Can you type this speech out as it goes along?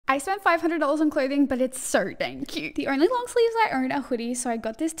I spent $500 on clothing, but it's so dang cute. The only long sleeves I own are hoodies, so I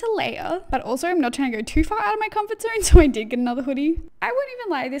got this to layer, but also I'm not trying to go too far out of my comfort zone, so I did get another hoodie. I won't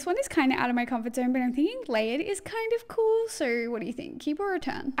even lie, this one is kind of out of my comfort zone, but I'm thinking layered is kind of cool, so what do you think? Keep or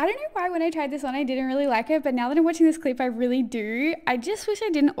return? I don't know why when I tried this on I didn't really like it, but now that I'm watching this clip I really do. I just wish I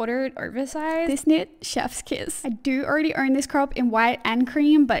didn't order it oversized. This knit, chef's kiss. I do already own this crop in white and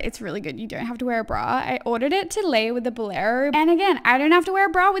cream, but it's really good. You don't have to wear a bra. I ordered it to layer with the bolero, and again, I don't have to wear a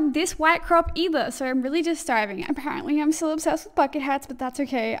bra with this white crop either, so I'm really just starving. Apparently I'm still obsessed with bucket hats, but that's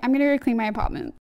okay. I'm gonna go clean my apartment.